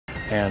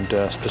And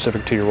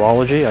specific to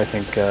urology, I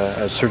think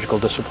as surgical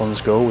disciplines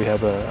go, we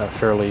have a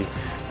fairly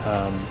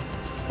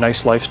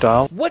nice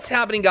lifestyle. What's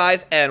happening,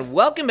 guys, and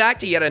welcome back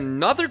to yet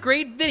another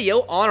great video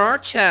on our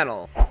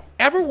channel.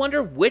 Ever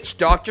wonder which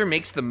doctor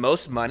makes the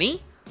most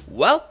money?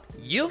 Well,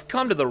 you've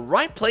come to the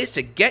right place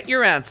to get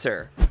your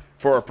answer.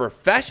 For a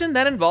profession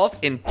that involves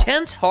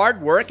intense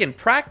hard work and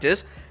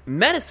practice,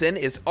 medicine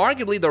is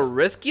arguably the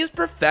riskiest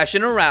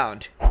profession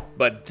around.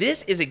 But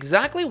this is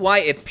exactly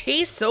why it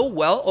pays so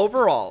well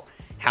overall.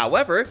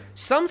 However,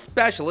 some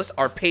specialists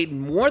are paid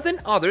more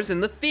than others in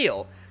the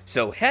field.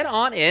 So head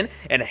on in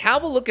and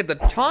have a look at the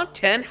top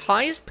 10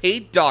 highest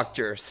paid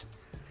doctors.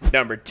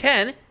 Number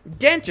 10,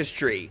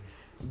 dentistry.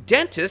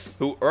 Dentists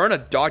who earn a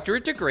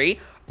doctorate degree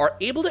are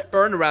able to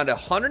earn around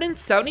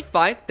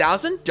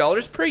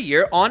 $175,000 per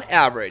year on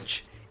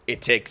average. It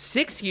takes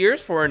 6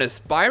 years for an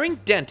aspiring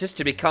dentist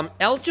to become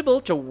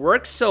eligible to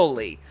work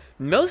solely.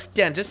 Most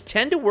dentists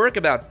tend to work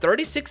about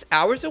 36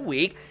 hours a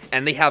week,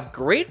 and they have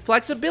great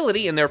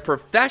flexibility in their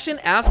profession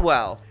as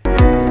well.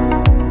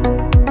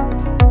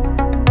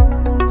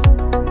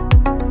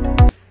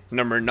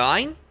 Number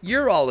 9,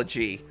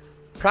 urology.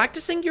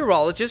 Practicing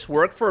urologists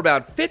work for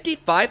about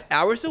 55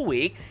 hours a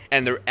week,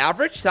 and their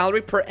average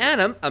salary per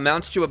annum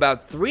amounts to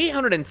about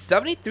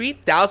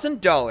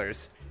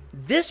 $373,000.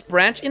 This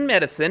branch in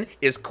medicine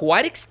is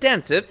quite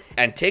extensive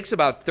and takes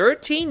about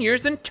 13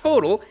 years in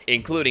total,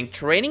 including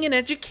training and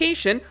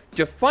education,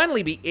 to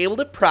finally be able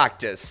to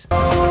practice.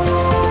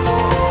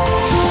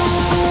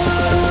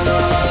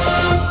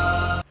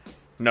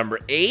 Number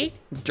 8,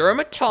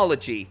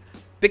 dermatology.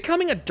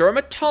 Becoming a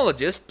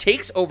dermatologist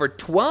takes over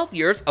 12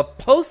 years of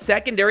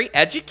post-secondary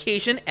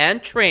education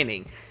and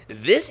training.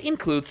 This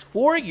includes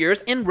 4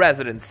 years in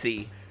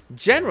residency.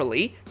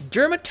 Generally,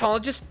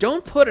 dermatologists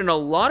don't put in a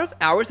lot of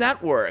hours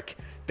at work.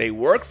 They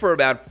work for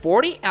about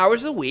 40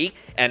 hours a week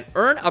and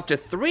earn up to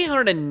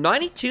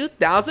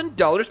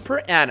 $392,000 per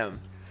annum.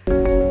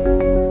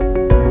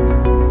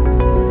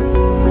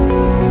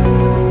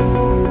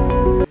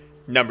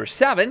 Number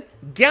 7,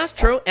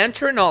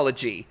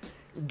 gastroenterology.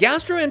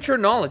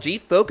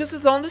 Gastroenterology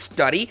focuses on the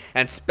study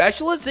and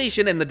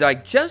specialization in the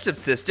digestive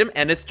system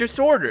and its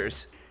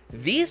disorders.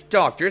 These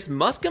doctors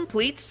must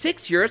complete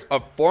 6 years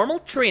of formal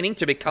training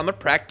to become a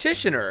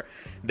practitioner.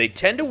 They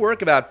tend to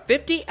work about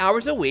 50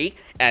 hours a week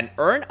and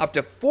earn up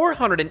to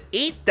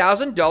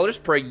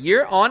 $408,000 per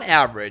year on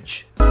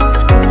average.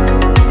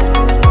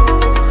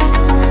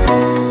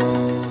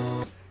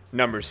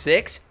 Number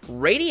 6,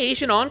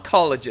 radiation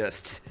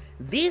oncologists.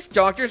 These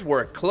doctors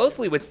work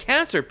closely with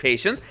cancer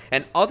patients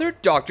and other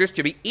doctors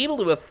to be able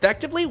to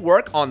effectively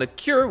work on the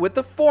cure with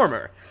the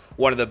former.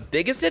 One of the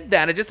biggest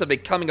advantages of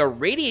becoming a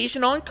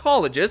radiation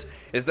oncologist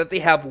is that they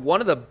have one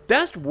of the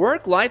best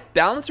work-life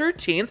balance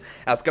routines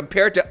as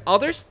compared to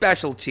other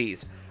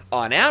specialties.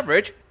 On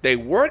average, they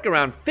work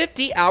around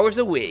 50 hours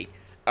a week.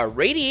 A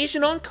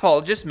radiation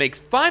oncologist makes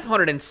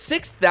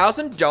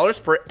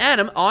 $506,000 per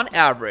annum on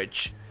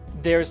average.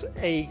 There's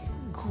a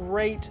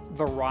great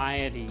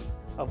variety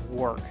of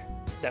work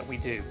that we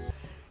do.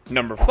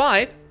 Number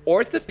 5,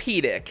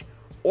 orthopedic.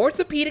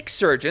 Orthopedic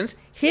surgeons,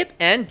 hip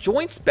and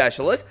joint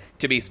specialists,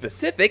 to be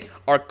specific,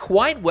 are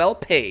quite well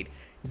paid.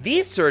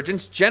 These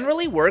surgeons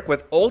generally work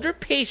with older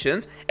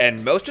patients,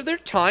 and most of their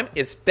time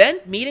is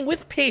spent meeting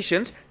with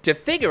patients to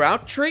figure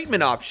out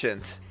treatment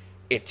options.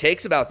 It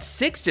takes about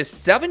 6 to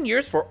 7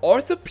 years for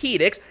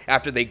orthopedics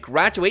after they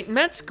graduate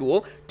med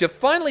school to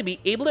finally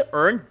be able to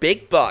earn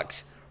big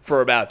bucks.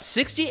 For about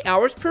 60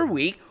 hours per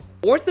week,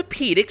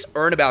 orthopedics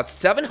earn about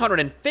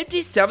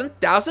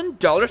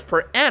 $757,000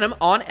 per annum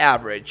on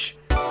average.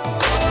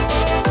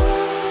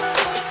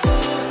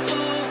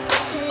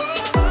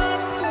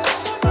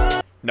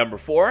 Number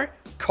 4,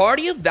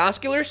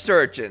 cardiovascular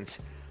surgeons.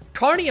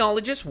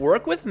 Cardiologists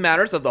work with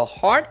matters of the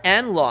heart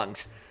and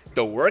lungs.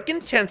 The work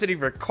intensity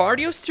for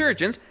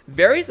cardiosurgeons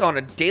varies on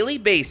a daily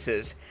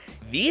basis.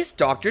 These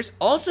doctors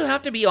also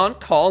have to be on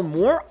call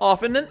more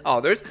often than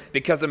others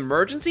because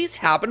emergencies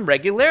happen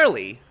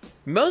regularly.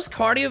 Most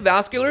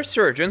cardiovascular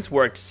surgeons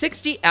work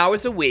 60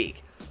 hours a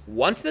week.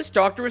 Once this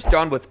doctor is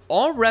done with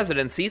all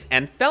residencies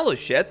and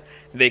fellowships,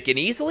 they can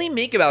easily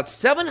make about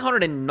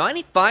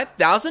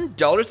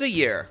 $795,000 a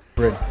year.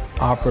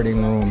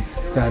 Operating room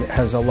that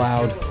has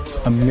allowed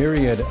a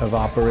myriad of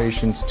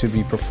operations to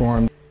be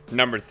performed.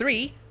 Number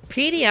 3,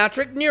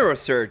 pediatric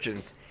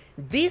neurosurgeons.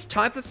 These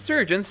types of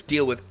surgeons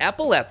deal with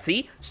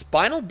epilepsy,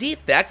 spinal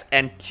defects,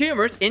 and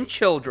tumors in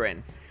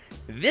children.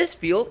 This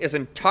field is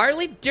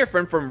entirely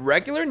different from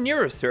regular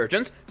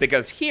neurosurgeons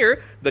because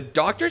here, the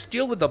doctors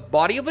deal with the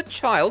body of a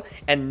child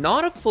and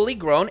not a fully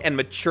grown and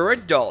mature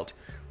adult.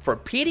 For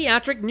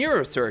pediatric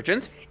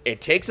neurosurgeons,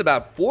 it takes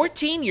about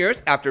 14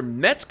 years after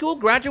med school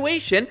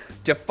graduation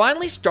to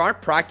finally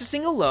start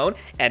practicing alone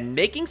and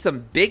making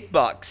some big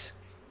bucks.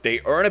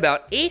 They earn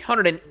about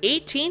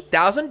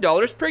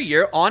 $818,000 per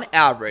year on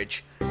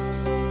average.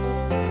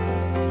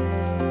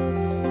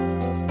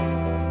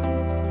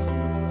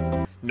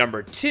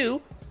 Number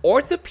 2,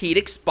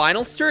 orthopedic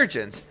spinal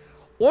surgeons.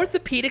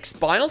 Orthopedic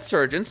spinal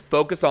surgeons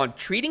focus on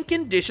treating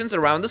conditions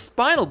around the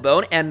spinal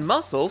bone and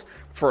muscles,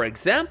 for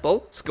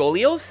example,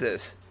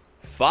 scoliosis.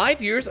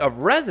 5 years of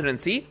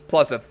residency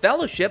plus a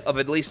fellowship of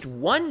at least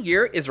 1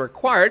 year is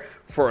required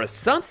for a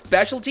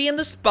subspecialty in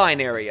the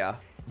spine area.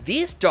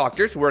 These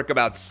doctors work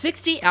about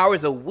 60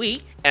 hours a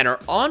week and are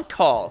on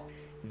call.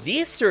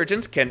 These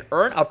surgeons can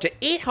earn up to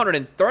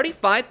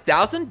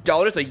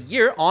 $835,000 a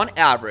year on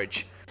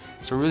average.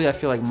 So really, I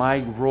feel like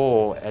my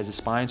role as a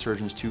spine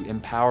surgeon is to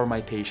empower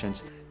my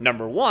patients.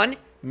 Number 1,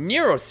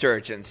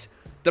 neurosurgeons.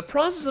 The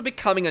process of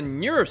becoming a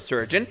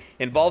neurosurgeon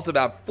involves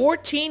about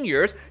 14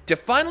 years to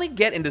finally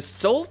get into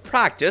sole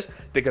practice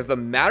because the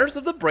matters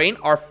of the brain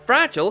are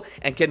fragile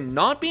and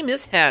cannot be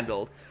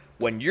mishandled.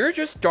 When you're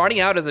just starting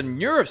out as a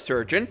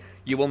neurosurgeon,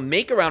 you will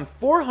make around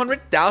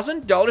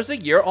 $400,000 a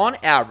year on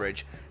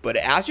average. But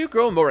as you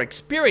grow more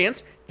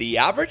experience, the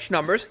average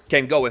numbers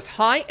can go as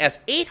high as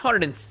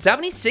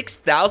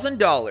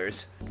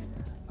 $876,000.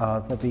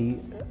 They'll be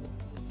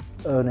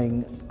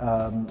earning,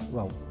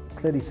 well,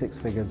 clearly 6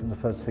 figures, and the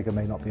first figure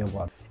may not be a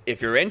 1.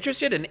 If you're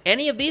interested in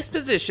any of these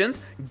positions,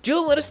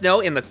 do let us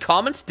know in the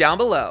comments down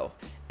below.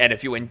 And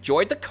if you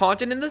enjoyed the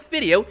content in this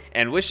video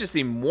and wish to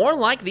see more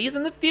like these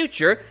in the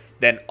future,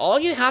 then all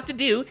you have to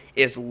do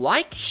is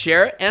like,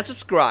 share, and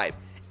subscribe.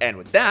 And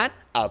with that,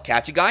 I'll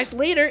catch you guys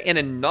later in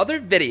another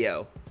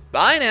video.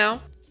 Bye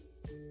now!